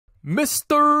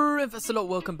Mr. Investor,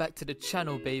 welcome back to the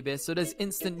channel, baby. So there's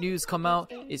instant news come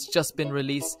out, it's just been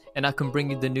released, and I can bring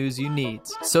you the news you need.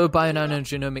 So bionano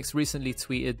genomics recently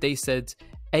tweeted, they said,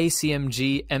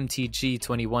 ACMG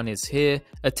MTG21 is here.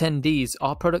 Attendees,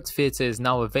 our product theatre is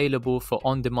now available for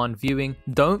on-demand viewing.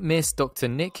 Don't miss Dr.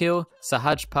 Nikhil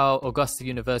Sahajpal, Augusta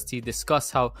University,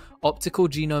 discuss how optical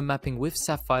genome mapping with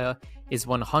Saphyr is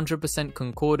 100%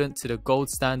 concordant to the gold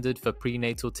standard for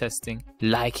prenatal testing.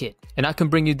 Like it. And I can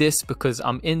bring you this because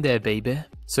I'm in there, baby.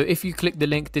 So if you click the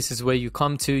link, this is where you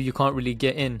come to. You can't really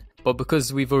get in. But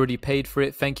because we've already paid for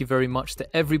it, thank you very much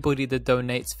to everybody that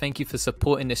donates. Thank you for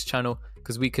supporting this channel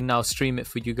because we can now stream it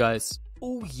for you guys.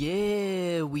 Oh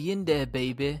yeah, we in there,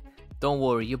 baby. Don't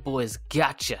worry, your boys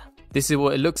gotcha. This is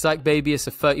what it looks like, baby. It's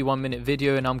a 31-minute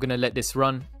video and I'm gonna let this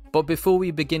run. But before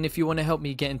we begin, if you want to help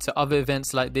me get into other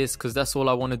events like this, because that's all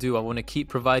I want to do, I want to keep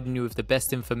providing you with the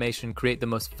best information, create the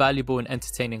most valuable and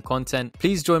entertaining content,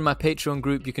 please join my Patreon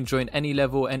group. You can join any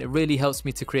level and it really helps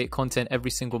me to create content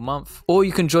every single month. Or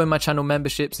you can join my channel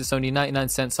memberships, it's only 99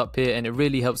 cents up here and it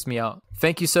really helps me out.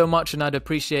 Thank you so much and I'd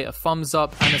appreciate a thumbs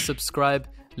up and a subscribe.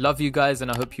 Love you guys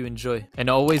and I hope you enjoy. And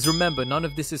always remember, none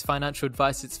of this is financial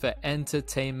advice, it's for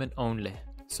entertainment only.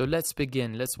 So let's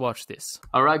begin. Let's watch this.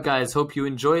 All right, guys. Hope you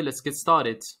enjoy. Let's get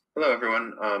started. Hello,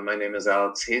 everyone. My name is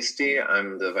Alex Hasty.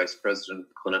 I'm the Vice President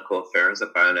of Clinical Affairs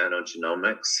at Bionano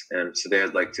Genomics. And today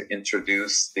I'd like to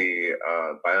introduce the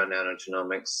Bionano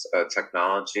Genomics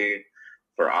technology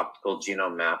for optical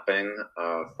genome mapping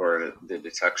for the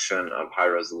detection of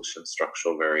high-resolution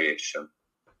structural variation.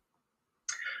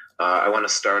 I want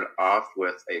to start off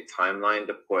with a timeline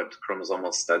to put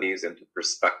chromosomal studies into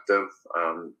perspective.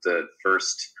 The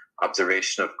first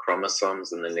observation of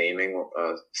chromosomes and the naming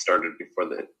started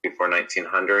before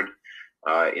 1900.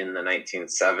 In the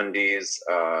 1970s,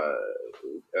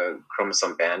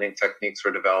 chromosome banding techniques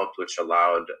were developed, which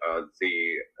allowed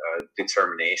the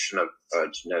determination of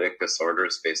genetic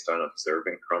disorders based on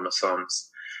observing chromosomes.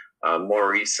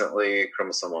 More recently,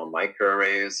 chromosomal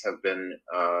microarrays have been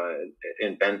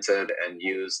invented and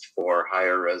used for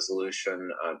higher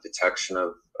resolution detection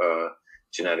of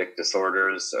genetic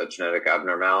disorders, genetic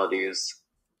abnormalities.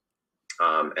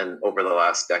 And over the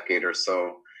last decade or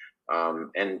so,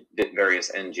 and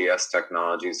various NGS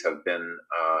technologies have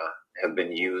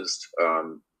been used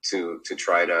to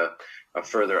try to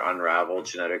further unravel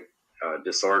genetic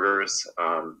disorders.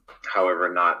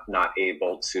 However, not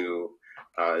able to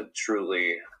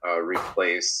truly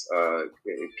replace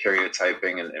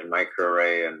karyotyping and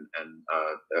microarray and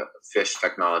FISH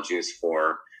technologies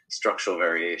for structural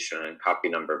variation and copy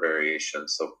number variation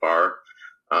so far.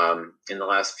 In the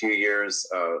last few years,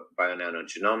 Bionano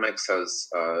Genomics has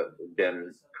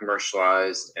been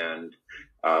commercialized and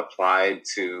applied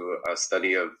to a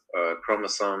study of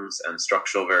chromosomes and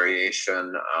structural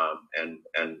variation and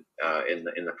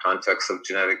in the context of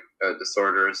genetic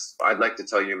disorders. I'd like to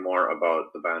tell you more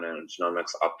about the Bionano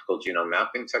Genomics optical genome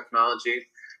mapping technology.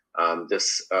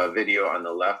 This video on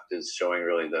the left is showing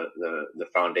really the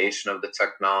foundation of the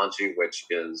technology, which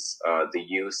is the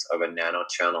use of a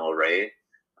nanochannel array.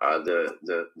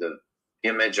 The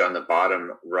image on the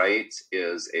bottom right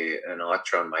is an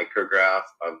electron micrograph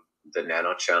of the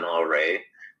nanochannel array.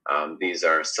 These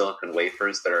are silicon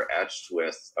wafers that are etched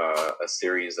with a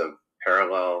series of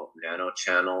parallel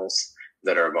nanochannels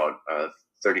that are about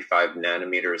 35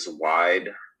 nanometers wide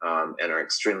and are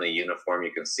extremely uniform.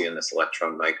 You can see in this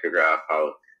electron micrograph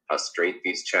how straight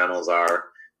these channels are.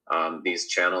 These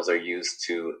channels are used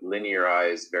to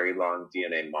linearize very long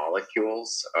DNA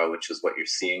molecules, which is what you're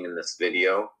seeing in this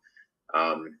video.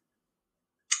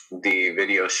 The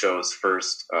video shows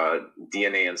first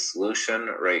DNA in solution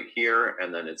right here,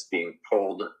 and then it's being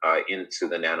pulled into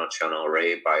the nanochannel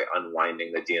array by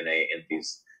unwinding the DNA in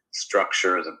these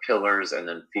structures of pillars and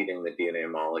then feeding the DNA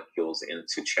molecules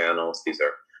into channels. These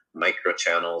are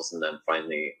microchannels, and then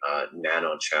finally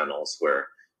nanochannels, where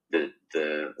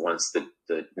once the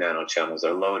nanochannels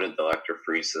are loaded, the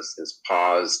electrophoresis is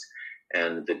paused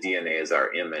and the DNAs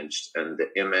are imaged. And the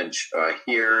image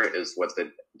here is what the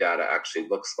data actually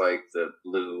looks like. The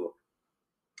blue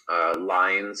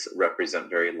lines represent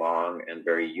very long and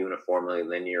very uniformly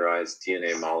linearized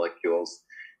DNA molecules,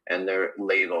 and they're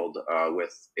labeled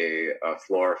with a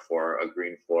fluorophore, a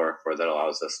green fluorophore that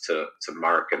allows us to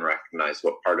mark and recognize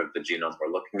what part of the genome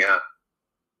we're looking at.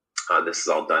 This is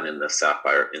all done in the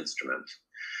Saphyr instrument.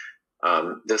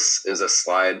 This is a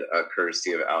slide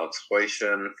courtesy of Alex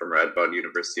Hoytian from Radboud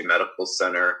University Medical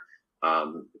Center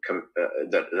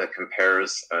that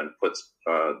compares and puts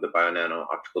the Bionano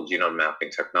optical genome mapping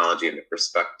technology into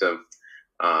perspective.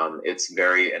 It's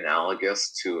very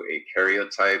analogous to a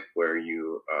karyotype where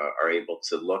you are able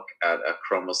to look at a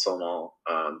chromosomal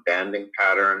banding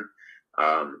pattern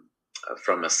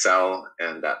from a cell,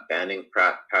 and that banding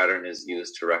pattern is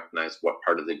used to recognize what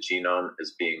part of the genome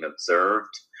is being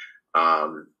observed.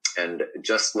 And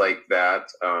just like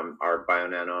that, our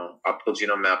bionano optical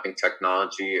genome mapping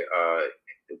technology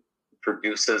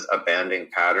produces a banding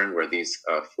pattern where these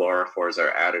fluorophores are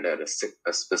added at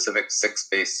a specific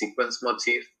 6-base sequence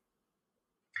motif.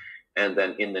 And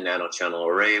then in the nanochannel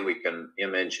array, we can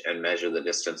image and measure the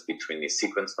distance between these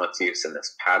sequence motifs, and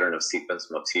this pattern of sequence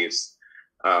motifs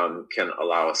can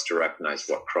allow us to recognize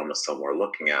what chromosome we're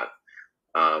looking at.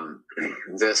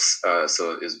 This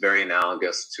is very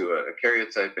analogous to a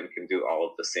karyotype and can do all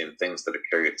of the same things that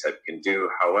a karyotype can do.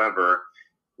 However,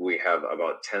 we have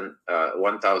about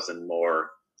 1,000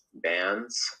 more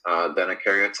bands than a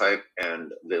karyotype,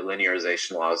 and the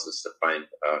linearization allows us to find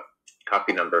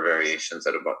copy number variations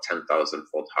at about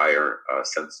 10,000-fold higher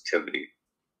sensitivity.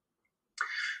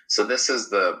 So this is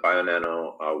the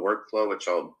bionano workflow, which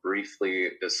I'll briefly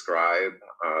describe.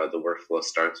 The workflow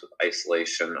starts with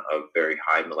isolation of very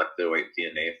high molecular weight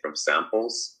DNA from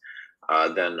samples,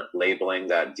 then labeling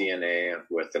that DNA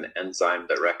with an enzyme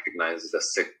that recognizes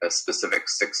a specific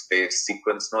 6-base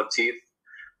sequence motif,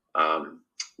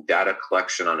 data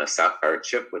collection on a Saphyr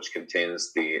chip, which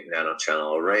contains the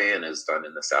nanochannel array and is done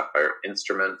in the Saphyr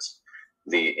instrument.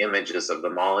 The images of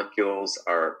the molecules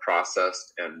are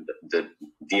processed, and the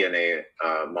DNA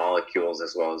molecules,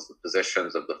 as well as the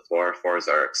positions of the fluorophores,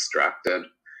 are extracted.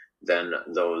 Then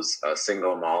those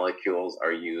single molecules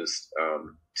are used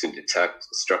to detect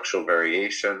structural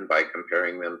variation by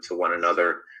comparing them to one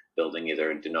another, building either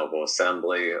a de novo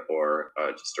assembly or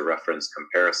just a reference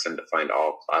comparison to find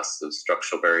all classes of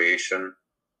structural variation.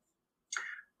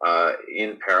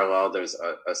 In parallel, there's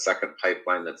a second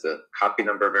pipeline that's a copy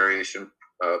number variation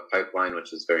pipeline,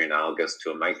 which is very analogous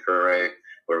to a microarray,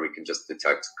 where we can just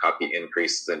detect copy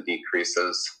increases and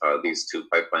decreases. These two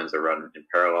pipelines are run in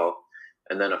parallel.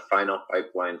 And then a final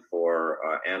pipeline for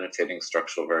annotating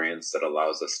structural variants that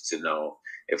allows us to know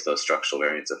if those structural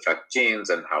variants affect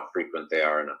genes and how frequent they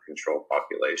are in a control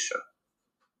population.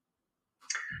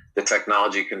 The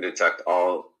technology can detect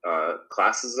all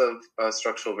classes of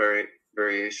structural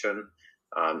variation.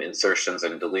 Insertions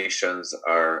and deletions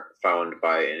are found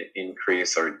by an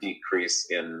increase or decrease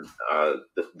in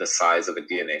the size of a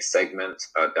DNA segment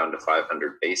down to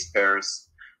 500 base pairs.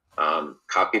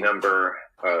 Copy number,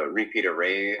 repeat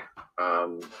arrays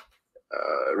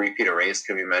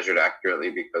can be measured accurately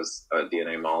because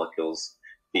DNA molecules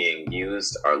being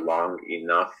used are long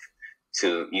enough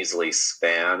to easily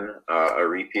span a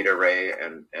repeat array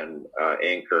and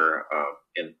anchor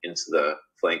into the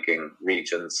flanking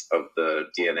regions of the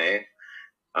DNA.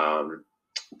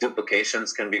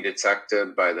 Duplications can be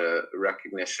detected by the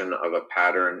recognition of a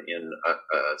pattern in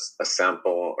a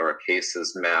sample or a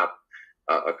case's map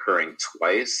occurring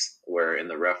twice, where in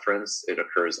the reference it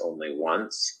occurs only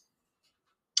once.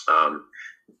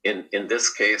 In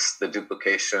this case, the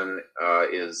duplication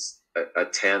is a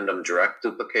tandem direct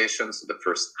duplication, so the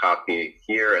first copy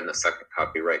here and the second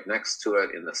copy right next to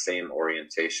it in the same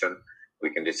orientation. We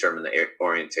can determine the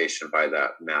orientation by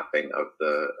that mapping of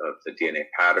the DNA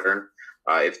pattern.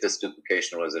 If this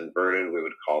duplication was inverted, we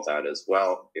would call that as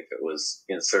well. If it was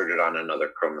inserted on another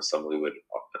chromosome, we would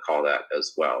call that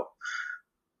as well.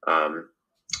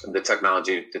 The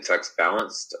technology detects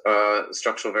balanced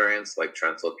structural variants like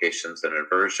translocations and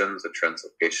inversions. A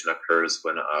translocation occurs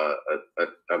when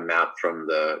a map from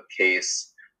the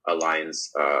case aligns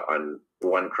on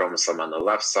one chromosome on the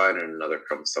left side and another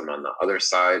chromosome on the other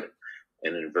side.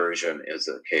 An inversion is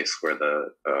a case where the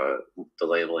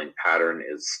labeling pattern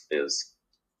is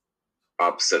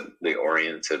oppositely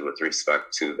oriented with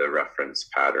respect to the reference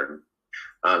pattern.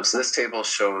 So this table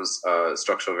shows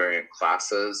structural variant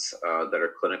classes that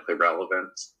are clinically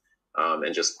relevant.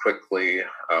 And just quickly,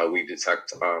 we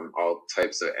detect all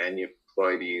types of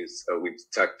aneuploidies. We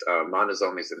detect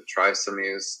monosomies and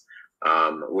trisomies.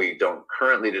 We don't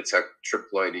currently detect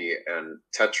triploidy and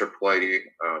tetraploidy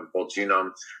whole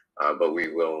genome, but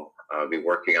we will be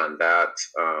working on that.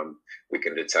 We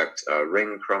can detect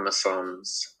ring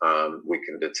chromosomes. We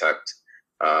can detect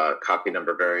copy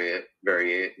number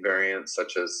variants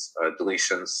such as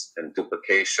deletions and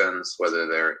duplications, whether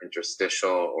they're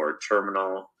interstitial or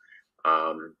terminal,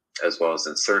 as well as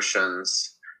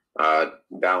insertions,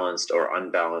 balanced or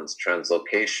unbalanced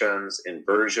translocations,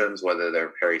 inversions, whether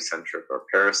they're pericentric or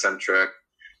paracentric.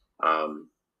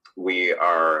 We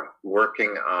are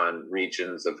working on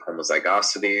regions of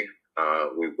homozygosity.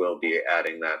 We will be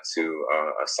adding that to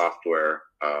a software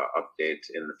update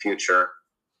in the future.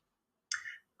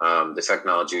 The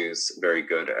technology is very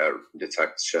good at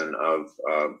detection of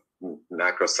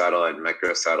macrosatellite and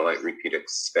microsatellite repeat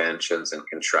expansions and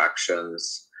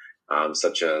contractions,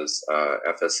 such as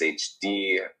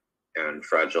FSHD and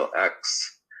Fragile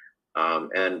X.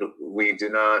 And we do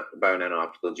not, bionano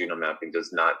optical genome mapping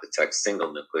does not detect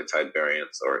single nucleotide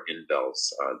variants or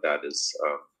indels. That is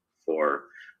for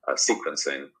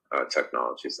sequencing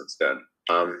technologies instead.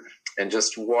 And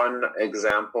just one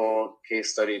example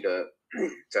case study to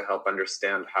help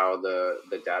understand how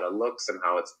the data looks and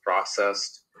how it's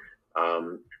processed.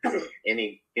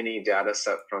 Any data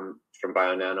set from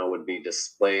bionano would be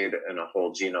displayed in a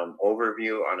whole genome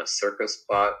overview on a circus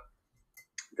plot.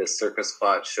 This circus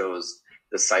plot shows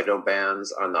the cytobands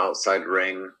on the outside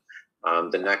ring.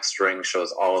 The next ring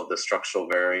shows all of the structural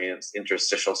variants,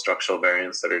 interstitial structural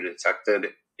variants that are detected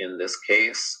in this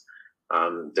case.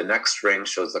 The next ring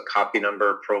shows the copy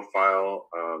number profile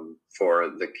for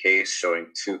the case, showing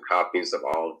 2 copies of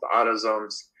all of the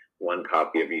autosomes, 1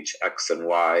 copy of each X and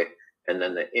Y. And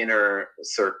then the inner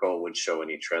circle would show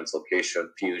any translocation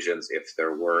fusions if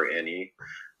there were any.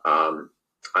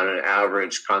 On an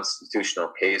average constitutional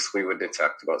case, we would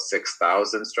detect about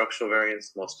 6,000 structural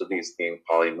variants, most of these being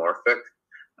polymorphic.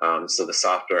 So the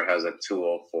software has a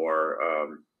tool for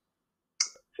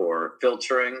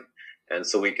filtering. And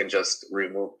so we can just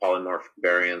remove polymorphic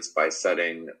variants by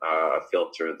setting a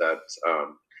filter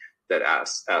that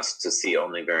asks to see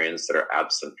only variants that are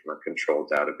absent from a control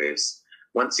database.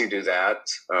 Once you do that,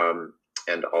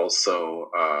 and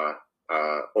also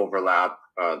overlap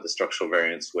the structural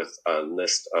variants with a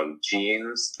list of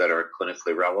genes that are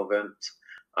clinically relevant,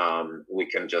 we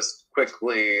can just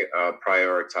quickly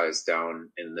prioritize down,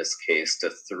 in this case, to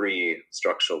 3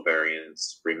 structural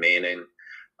variants remaining.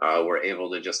 We're able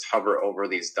to just hover over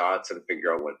these dots and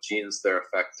figure out what genes they're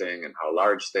affecting and how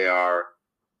large they are.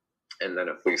 And then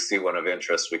if we see one of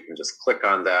interest, we can just click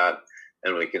on that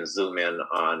and we can zoom in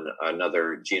on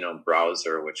another genome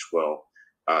browser, which will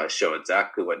show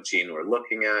exactly what gene we're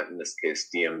looking at, in this case,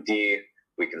 DMD.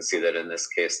 We can see that in this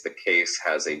case, the case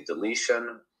has a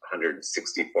deletion,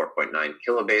 164.9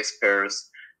 kilobase pairs.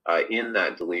 In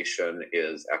that deletion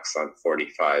is exon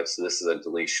 45. So this is a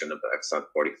deletion of the exon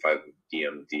 45 of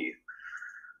DMD.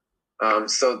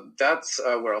 So that's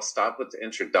where I'll stop with the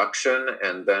introduction,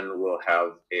 and then we'll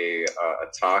have a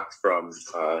talk from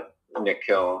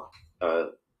Nikhil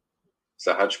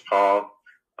Sahajpal.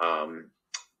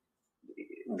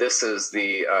 This is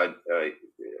the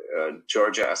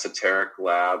Georgia Esoteric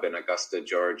Lab in Augusta,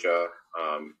 Georgia.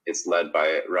 It's led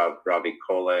by Ravi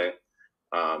Kole.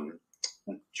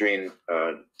 During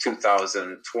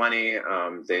 2020,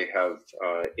 they have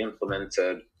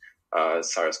implemented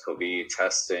SARS-CoV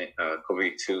testing,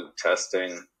 CoV-2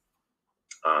 testing,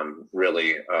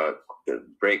 really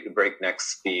breakneck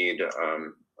speed.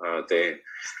 They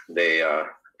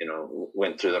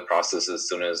went through the process as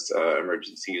soon as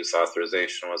emergency use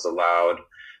authorization was allowed,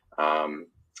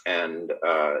 and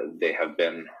they have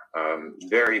been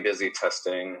very busy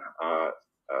testing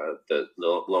the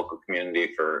local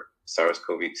community for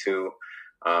SARS-CoV-2.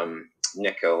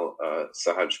 Nikhil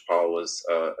Sahajpal was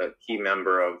a key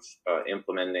member of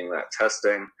implementing that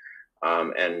testing,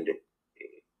 and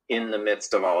in the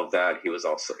midst of all of that, he was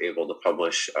also able to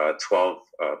publish 12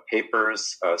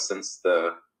 papers since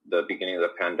the beginning of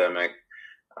the pandemic.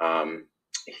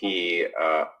 He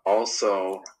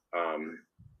also,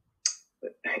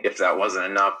 if that wasn't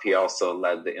enough, he also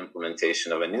led the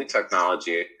implementation of a new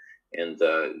technology in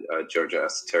the Georgia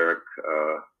Esoteric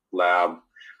Lab,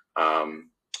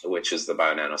 which is the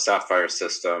bionano Saphyr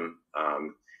system.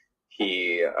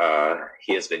 He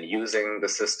has been using the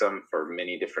system for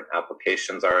many different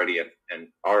applications already, and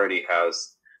already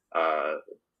has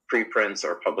preprints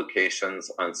or publications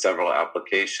on several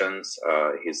applications.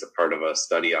 He's a part of a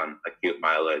study on acute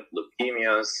myeloid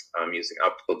leukemias using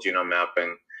optical genome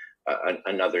mapping.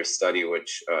 Another study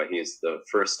which he's the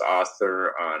first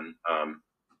author on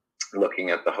looking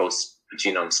at the host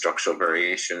genome structural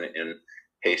variation in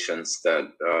patients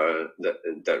that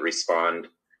respond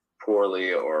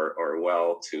poorly or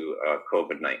well to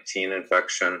COVID-19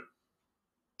 infection,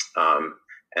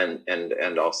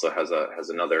 and also has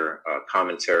another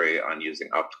commentary on using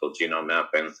optical genome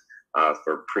mapping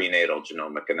for prenatal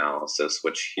genomic analysis,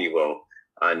 which he will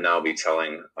now be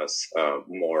telling us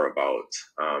more about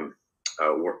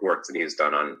work that he's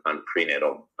done on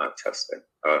prenatal testing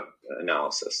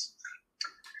analysis.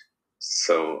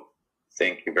 So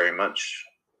thank you very much.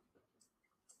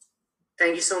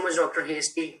 Thank you so much, Dr.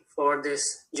 Hasty, for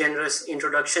this generous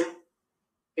introduction.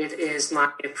 It is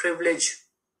my privilege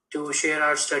to share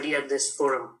our study at this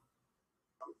forum.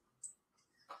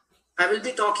 I will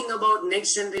be talking about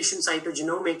next generation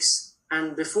cytogenomics.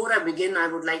 And before I begin, I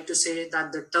would like to say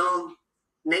that the term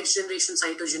next generation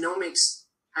cytogenomics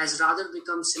has rather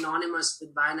become synonymous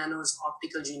with bionano's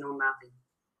optical genome mapping.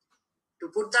 To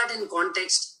put that in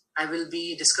context, I will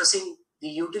be discussing the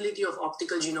utility of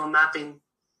optical genome mapping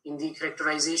in the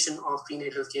characterization of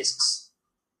prenatal cases.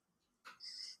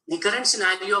 The current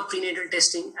scenario of prenatal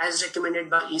testing as recommended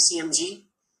by ACMG,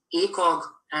 ACOG,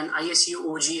 and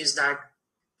ISU-OG is that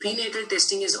prenatal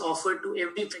testing is offered to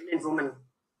every pregnant woman,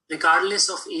 regardless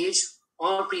of age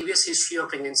or previous history of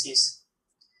pregnancies.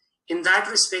 In that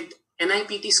respect,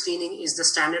 NIPT screening is the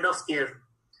standard of care.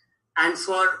 And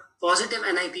for positive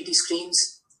NIPT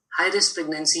screens, high-risk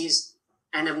pregnancies,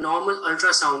 and abnormal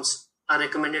ultrasounds are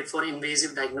recommended for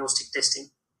invasive diagnostic testing,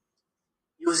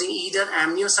 using either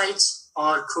amniocytes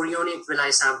or chorionic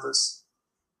villi samples.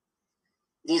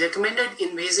 The recommended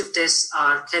invasive tests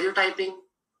are karyotyping,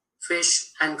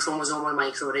 FISH, and chromosomal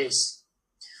microarrays,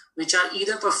 which are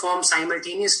either performed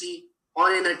simultaneously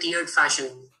or in a tiered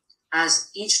fashion, as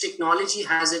each technology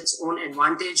has its own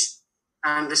advantage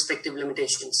and respective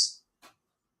limitations.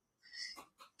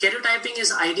 Karyotyping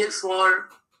is ideal for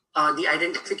the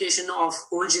identification of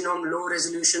whole genome low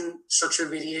resolution structural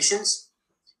variations,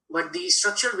 but the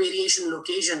structural variation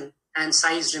location and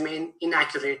size remain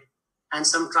inaccurate, and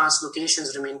some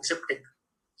translocations remain cryptic.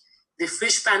 The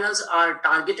FISH panels are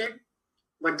targeted,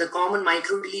 but the common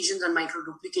microdeletions and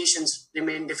microduplications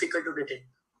remain difficult to detect.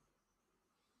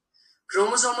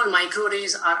 Chromosomal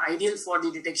microarrays are ideal for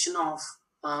the detection of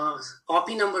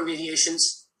copy number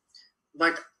variations,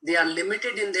 but they are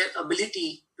limited in their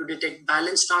ability to detect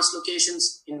balanced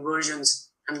translocations, inversions,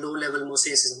 and low-level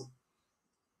mosaicism.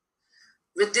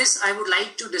 With this, I would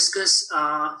like to discuss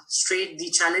straight the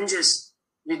challenges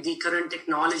with the current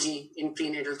technology in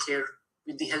prenatal care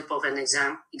with the help of an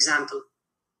example.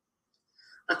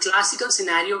 A classical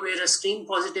scenario where a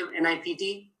screen-positive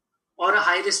NIPT or a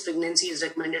high-risk pregnancy is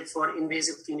recommended for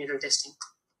invasive prenatal testing.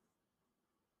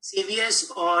 CVS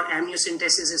or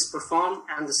amniocentesis is performed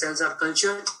and the cells are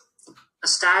cultured. A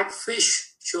stat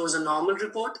FISH shows a normal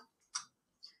report.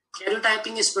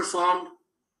 Karyotyping is performed,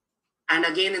 and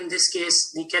again in this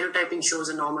case, the karyotyping shows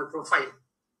a normal profile.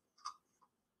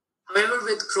 However,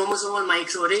 with chromosomal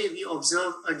microarray, we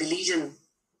observe a deletion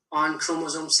on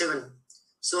chromosome 7.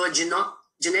 So a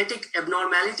genetic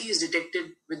abnormality is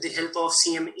detected with the help of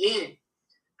CMA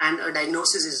and a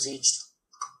diagnosis is reached.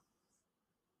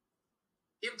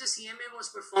 If the CMA was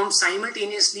performed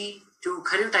simultaneously to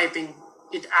karyotyping,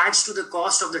 it adds to the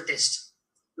cost of the test.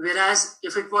 Whereas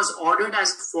if it was ordered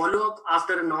as follow-up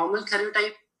after a normal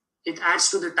karyotype, it adds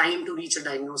to the time to reach a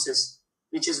diagnosis,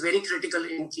 which is very critical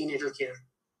in prenatal care.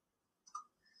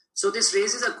 So this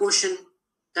raises a question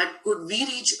that could we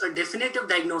reach a definitive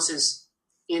diagnosis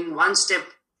in one step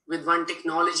with one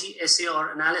technology, assay,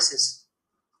 or analysis?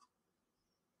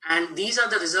 And these are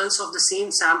the results of the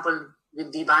same sample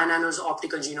with the bionano's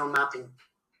optical genome mapping.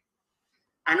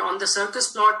 And on the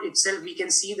circus plot itself, we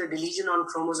can see the deletion on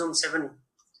chromosome 7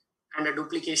 and a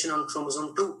duplication on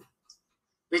chromosome 2,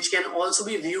 which can also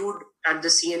be viewed at the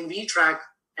CNV track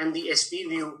and the SP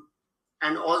view,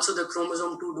 and also the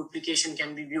chromosome 2 duplication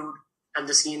can be viewed at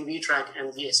the CNV track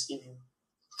and the SP view.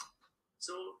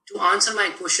 So to answer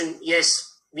my question,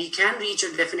 yes, we can reach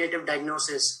a definitive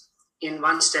diagnosis in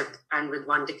one step and with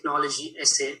one technology,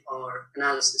 assay, or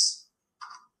analysis.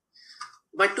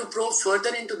 But to probe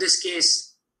further into this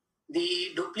case,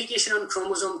 the duplication on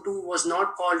chromosome 2 was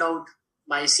not called out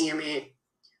by CMA,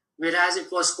 whereas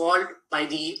it was called by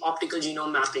the optical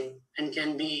genome mapping and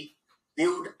can be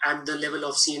viewed at the level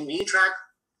of CNV track.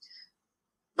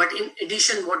 But in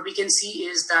addition, what we can see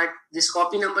is that this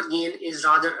copy number gain is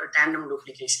rather a tandem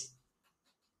duplication.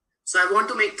 So I want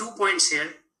to make 2 points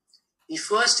here. The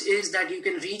first is that you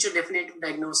can reach a definitive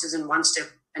diagnosis in one step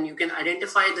and you can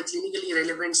identify the clinically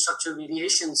relevant structural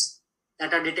variations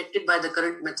that are detected by the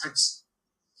current methods.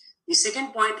 The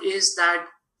second point is that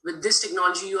with this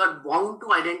technology, you are bound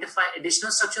to identify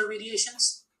additional structural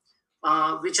variations,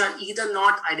 which are either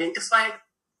not identified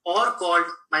or called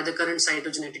by the current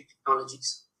cytogenetic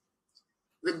technologies.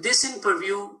 With this in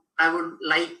purview, I would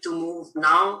like to move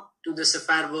now to the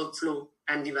Saphyr workflow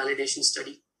and the validation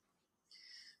study.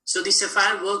 So the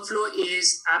Saphyr workflow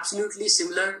is absolutely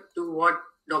similar to what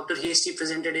Dr. Hasty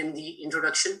presented in the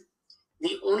introduction.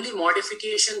 The only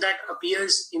modification that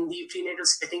appears in the prenatal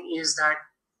setting is that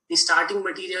the starting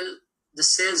material, the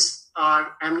cells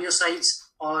are amniocytes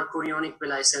or chorionic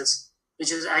villi cells,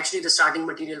 which is actually the starting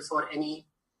material for any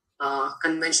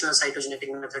conventional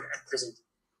cytogenetic method at present.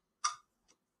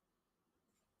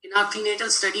 In our prenatal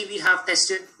study, we have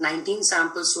tested 19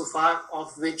 samples so far,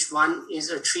 of which one is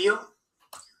a trio,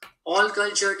 All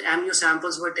cultured amnio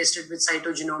samples were tested with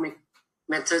cytogenomic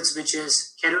methods, which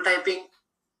is karyotyping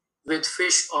with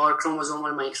fish or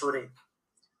chromosomal microarray.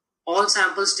 All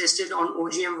samples tested on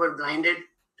OGM were blinded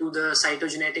to the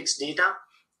cytogenetics data.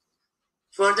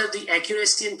 Further, the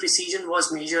accuracy and precision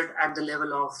was measured at the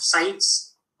level of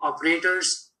sites,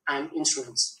 operators, and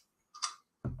instruments.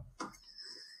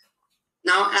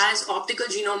 Now, as optical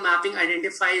genome mapping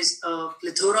identifies a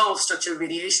plethora of structural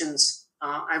variations,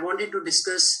 I wanted to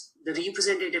discuss the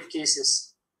representative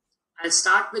cases. I'll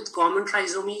start with common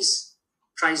trisomies,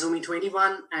 trisomy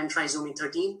 21 and trisomy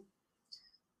 13.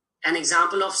 An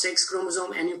example of sex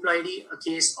chromosome aneuploidy, a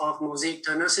case of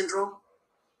Mosaic-Turner syndrome,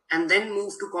 and then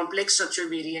move to complex structural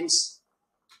variants,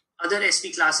 other SP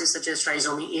classes such as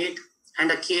trisomy 8,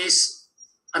 and a case,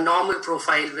 a normal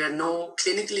profile where no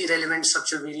clinically relevant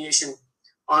structural variation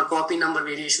or copy number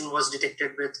variation was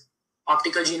detected with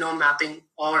optical genome mapping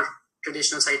or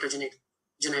traditional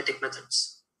cytogenetic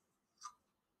methods.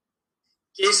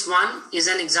 Case 1 is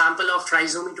an example of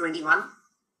trisomy 21,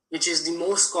 which is the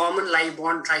most common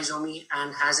live-born trisomy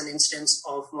and has an instance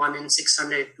of 1 in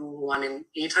 600 to 1 in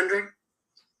 800.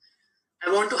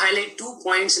 I want to highlight 2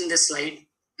 points in this slide.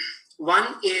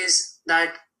 One is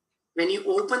that when you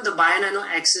open the bionano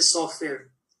axis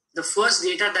software, the first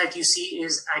data that you see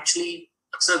is actually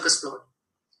a circus plot.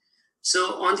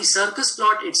 So on the circus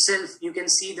plot itself, you can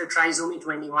see the trisomy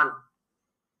 21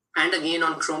 and again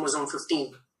on chromosome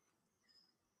 15.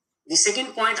 The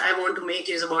second point I want to make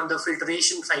is about the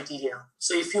filtration criteria.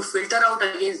 So if you filter out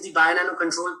against the bionano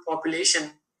control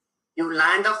population, you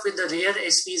land up with the rare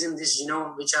SPs in this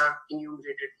genome, which are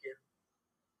enumerated here.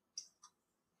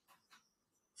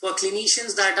 For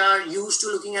clinicians that are used to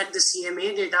looking at the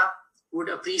CMA data, would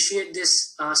appreciate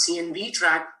this CNV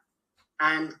track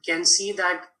and can see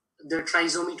that the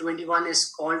trisomy 21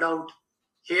 is called out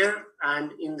here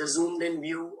and in the zoomed in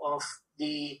view of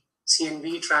the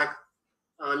CNV track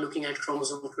looking at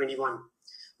chromosome 21,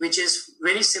 which is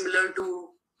very similar to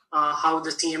how the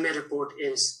TMA report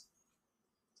is.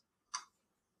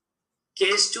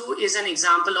 Case 2 is an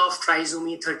example of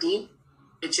trisomy 13,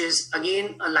 which is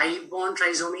again a live-born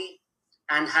trisomy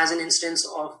and has an instance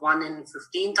of 1 in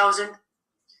 15,000.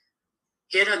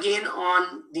 Here again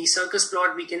on the circus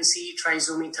plot, we can see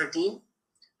trisomy 13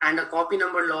 and a copy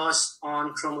number loss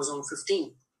on chromosome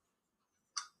 15.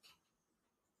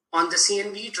 On the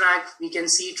CNV track, we can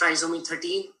see trisomy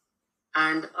 13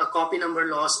 and a copy number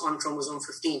loss on chromosome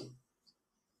 15.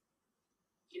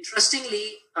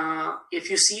 Interestingly, if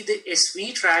you see the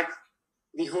SV track,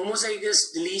 the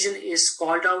homozygous deletion is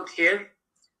called out here,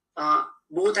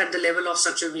 both at the level of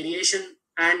structural variation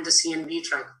and the CNV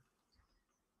track.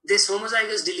 This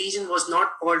homozygous deletion was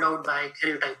not called out by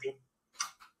karyotyping.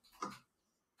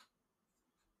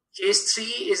 Case 3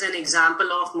 is an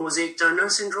example of Mosaic-Turner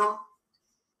syndrome.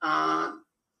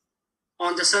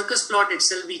 On the circus plot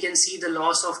itself, we can see the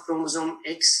loss of chromosome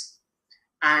X.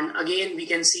 And again, we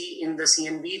can see in the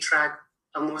CNV track,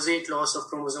 a mosaic loss of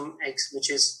chromosome X,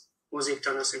 which is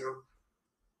Mosaic-Turner syndrome.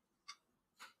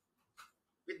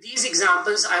 With these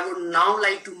examples, I would now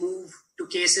like to move to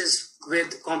cases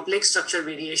with complex structural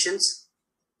variations.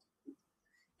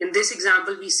 In this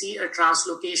example, we see a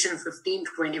translocation 15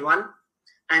 to 21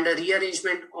 and a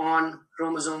rearrangement on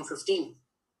chromosome 15.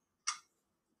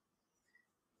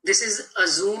 This is a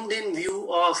zoomed in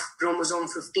view of chromosome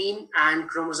 15 and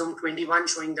chromosome 21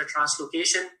 showing the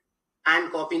translocation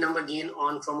and copy number gain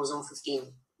on chromosome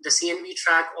 15. The CNV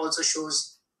track also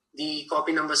shows the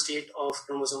copy number state of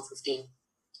chromosome 15.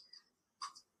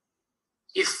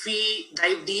 If we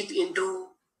dive deep into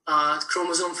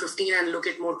chromosome 15 and look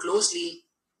at more closely,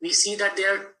 we see that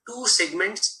there are 2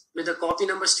 segments with a copy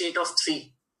number state of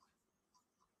 3.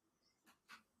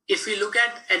 If we look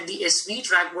at the SV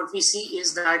track, what we see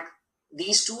is that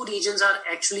these 2 regions are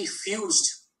actually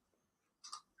fused.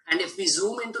 And if we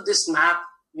zoom into this map,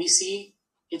 we see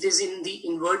it is in the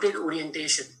inverted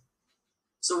orientation.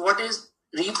 So what it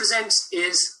represents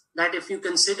is that if you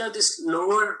consider this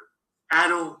lower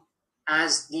arrow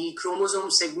as the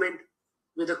chromosome segment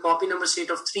with a copy number state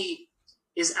of 3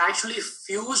 is actually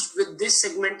fused with this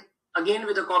segment, again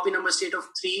with a copy number state of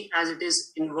 3 as it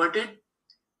is inverted,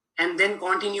 and then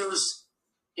continues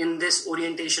in this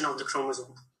orientation of the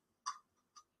chromosome.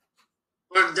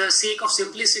 For the sake of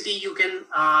simplicity, you can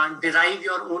derive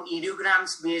your own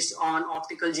ideograms based on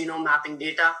optical genome mapping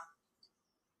data.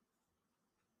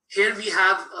 Here we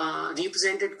have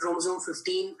represented chromosome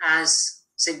 15 as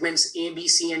segments A, B,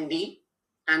 C, and D,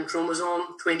 and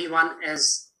chromosome 21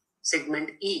 as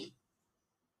segment E.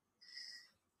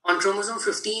 On chromosome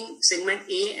 15, segment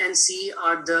A and C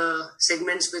are the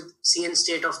segments with CN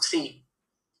state of 3.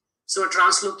 So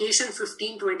translocation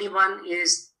 1521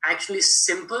 is actually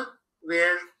simple,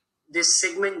 where this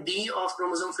segment D of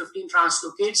chromosome 15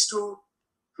 translocates to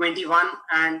 21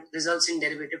 and results in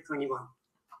derivative 21.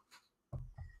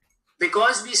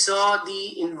 Because we saw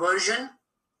the inversion,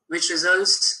 which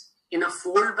results in a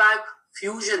foldback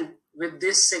fusion with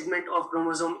this segment of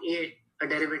chromosome A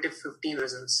derivative 15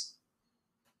 results.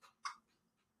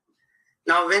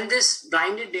 Now, when this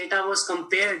blinded data was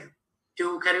compared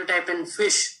to karyotype in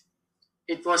fish,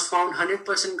 it was found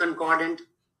 100% concordant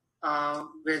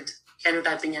with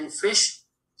karyotyping in fish.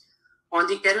 On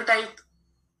the karyotype,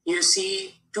 you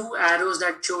see two arrows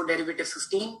that show derivative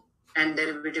 15 and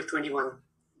derivative 21.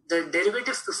 The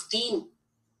derivative 15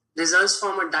 results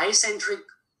from a dicentric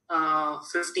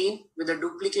 15 with a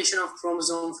duplication of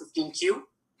chromosome 15q,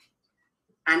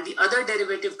 and the other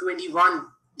derivative 21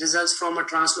 results from a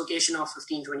translocation of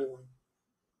 1521.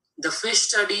 The fish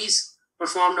studies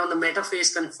performed on the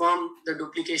metaphase confirmed the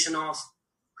duplication of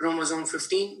chromosome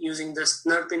 15 using the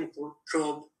Snurpin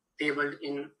probe labeled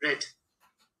in red.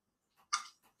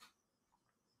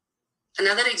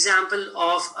 Another example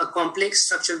of a complex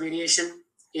structural variation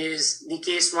is the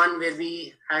case 1, where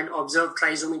we had observed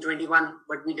trisomy 21,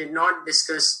 but we did not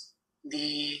discuss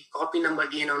the copy number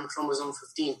gain on chromosome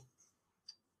 15.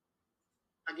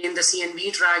 Again, the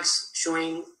CNV tracks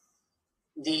showing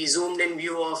the zoomed in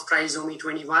view of trisomy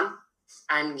 21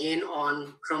 and gain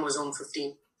on chromosome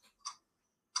 15.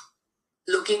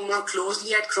 Looking more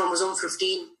closely at chromosome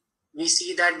 15, we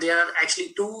see that there are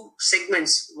actually two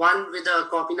segments, one with a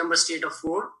copy number state of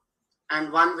 4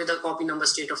 and one with a copy number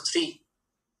state of 3.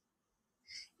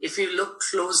 If you look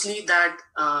closely, that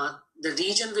the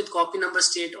region with copy number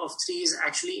state of 3 is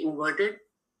actually inverted,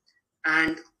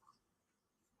 and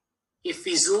if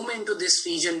we zoom into this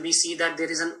region, we see that there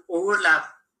is an overlap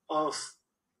of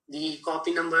the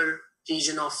copy number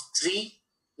region of 3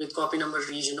 with copy number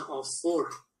region of 4.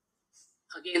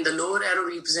 Again, the lower arrow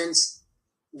represents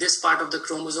this part of the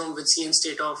chromosome with CN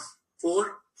state of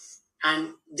 4,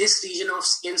 and this region of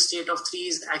CN state of 3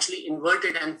 is actually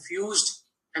inverted and fused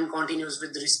and continues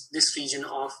with this region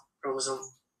of chromosome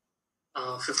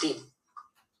 15.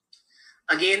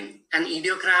 Again, an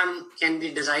ideogram can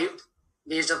be derived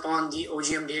based upon the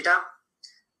OGM data,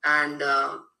 and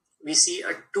we see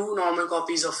two normal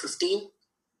copies of 15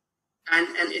 and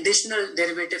an additional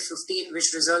derivative 15,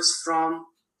 which results from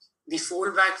the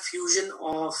foldback fusion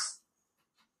of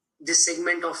this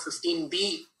segment of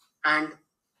 15B and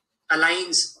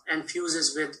aligns and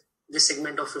fuses with this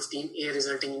segment of 15A,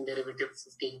 resulting in derivative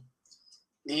 15.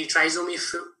 The trisomy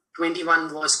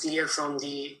 21 was clear from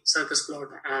the circus plot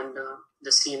and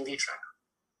the CNV track.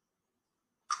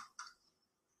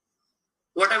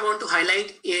 What I want to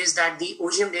highlight is that the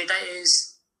OGM data is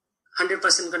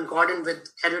 100% concordant with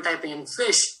karyotyping in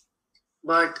fish,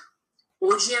 but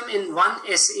OGM in one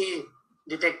SA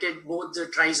detected both the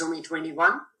trisomy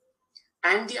 21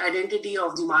 and the identity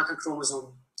of the marker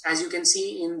chromosome. As you can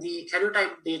see in the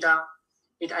karyotype data,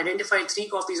 it identified 3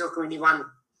 copies of 21,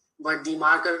 but the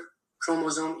marker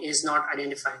chromosome is not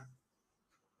identified.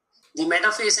 The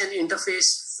metaphase and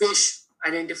interface fish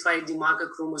identified the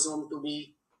marker chromosome to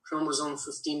be chromosome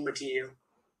 15 material.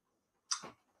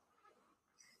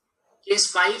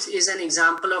 Case 5 is an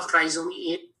example of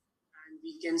trisomy 8, and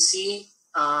we can see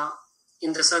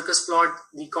in the circus plot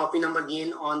the copy number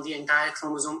gain on the entire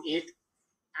chromosome 8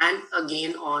 and a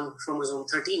gain on chromosome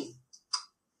 13.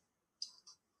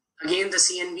 Again, the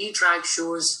CNV track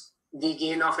shows the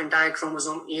gain of entire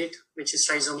chromosome 8, which is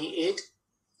trisomy 8.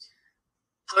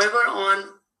 However, on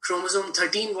chromosome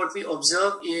 13, what we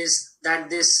observe is that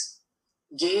this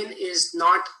gain is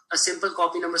not a simple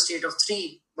copy number state of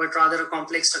 3, but rather a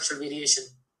complex structural variation,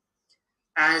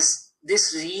 as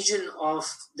this region of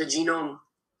the genome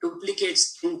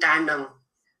duplicates in tandem,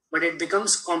 but it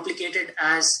becomes complicated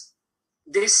as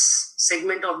this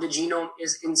segment of the genome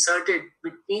is inserted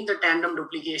between the tandem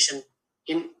duplication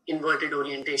in inverted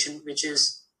orientation, which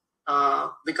is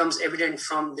becomes evident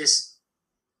from this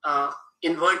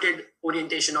inverted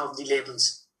orientation of the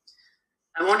labels.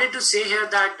 I wanted to say here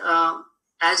that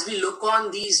as we look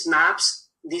on these maps,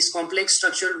 these complex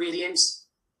structural variants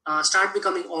start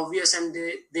becoming obvious, and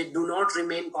they do not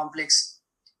remain complex,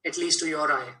 at least to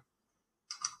your eye.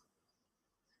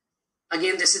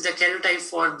 Again, this is the karyotype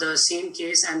for the same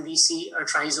case, and we see a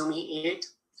trisomy 8.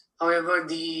 However,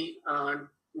 the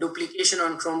duplication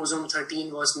on chromosome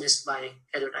 13 was missed by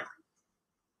karyotyping.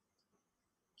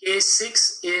 Case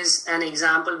 6 is an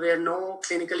example where no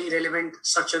clinically relevant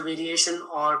structural variation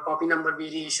or copy number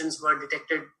variations were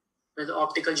detected with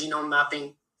optical genome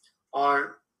mapping,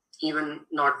 or even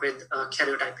not with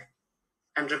karyotyping,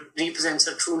 and represents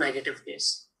a true negative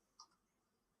case.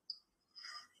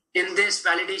 In this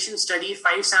validation study,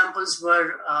 5 samples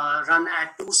were run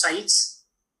at 2 sites,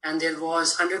 and there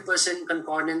was 100%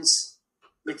 concordance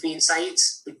between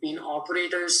sites, between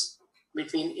operators,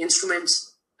 between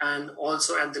instruments, and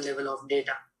also at the level of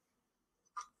data.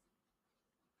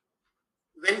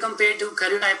 When compared to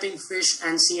karyotyping FISH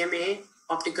and CMA,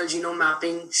 optical genome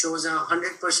mapping shows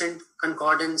 100%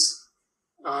 concordance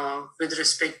with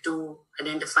respect to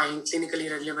identifying clinically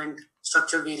relevant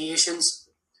structural variations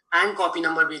and copy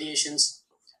number variations,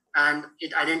 and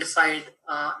it identified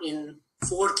in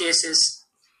 4 cases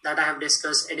that I have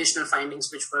discussed additional findings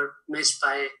which were missed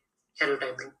by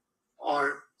karyotyping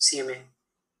or CMA.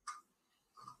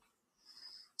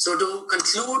 So to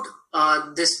conclude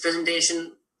this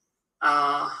presentation,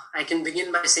 I can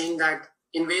begin by saying that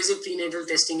invasive prenatal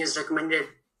testing is recommended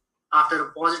after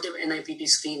a positive NIPT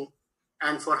screen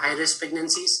and for high-risk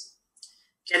pregnancies.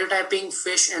 Karyotyping,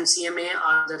 FISH, and CMA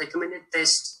are the recommended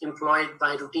tests employed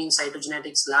by routine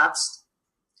cytogenetics labs.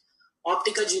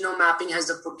 Optical genome mapping has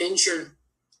the potential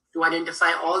to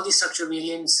identify all the structural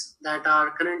variants that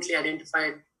are currently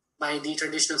identified by the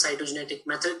traditional cytogenetic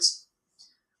methods,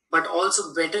 but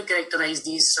also better characterize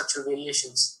these structural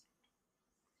variations.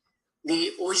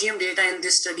 The OGM data in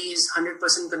this study is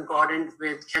 100% concordant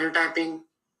with karyotyping,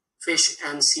 FISH,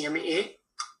 and CMA.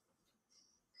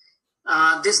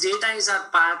 This data is our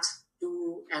path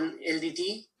to an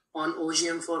LDT on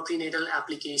OGM for prenatal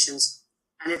applications,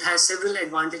 and it has several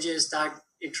advantages that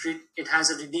it has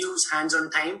a reduced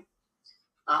hands-on time,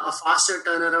 a faster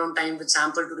turnaround time with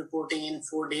sample to reporting in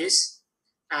 4 days,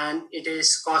 and it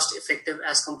is cost effective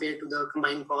as compared to the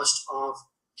combined cost of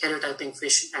karyotyping,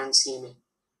 FISH, and CMA.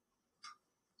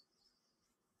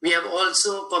 We have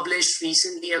also published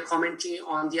recently a commentary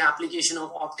on the application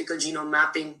of optical genome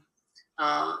mapping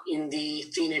in the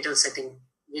prenatal setting,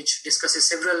 which discusses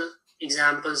several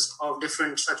examples of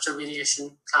different structural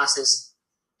variation classes,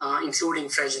 including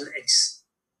Fragile X.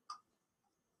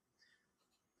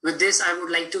 With this, I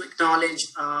would like to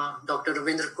acknowledge Dr.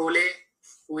 Ravindra Kole,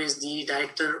 who is the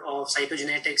Director of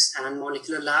Cytogenetics and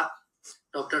Molecular Lab,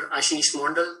 Dr. Ashish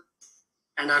Mondal,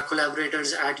 and our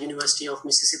collaborators at University of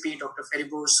Mississippi, Dr.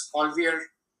 Feribors Olvier,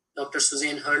 Dr.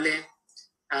 Suzanne Hurley,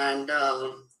 and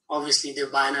obviously the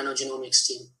bionano genomics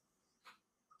team.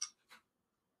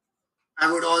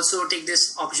 I would also take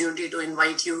this opportunity to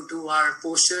invite you to our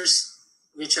posters,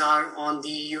 which are on the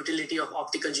utility of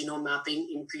optical genome mapping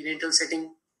in prenatal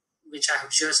setting, which I have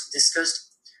just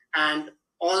discussed, and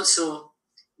also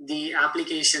the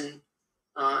application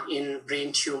in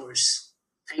brain tumors.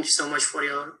 Thank you so much for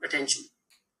your attention.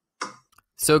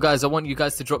 So guys, I want you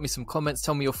guys to drop me some comments,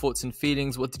 tell me your thoughts and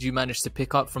feelings. What did you manage to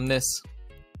pick up from this?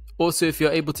 Also, if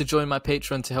you're able to join my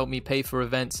Patreon to help me pay for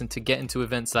events and to get into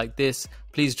events like this,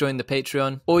 please join the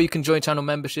Patreon. Or you can join channel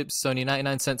memberships, it's only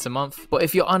 99 cents a month. But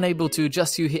if you're unable to,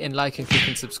 just you hitting like and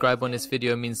clicking subscribe on this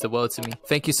video means the world to me.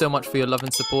 Thank you so much for your love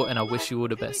and support, and I wish you all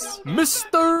the best.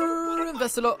 Mr.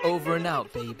 Investor over and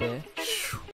out, baby.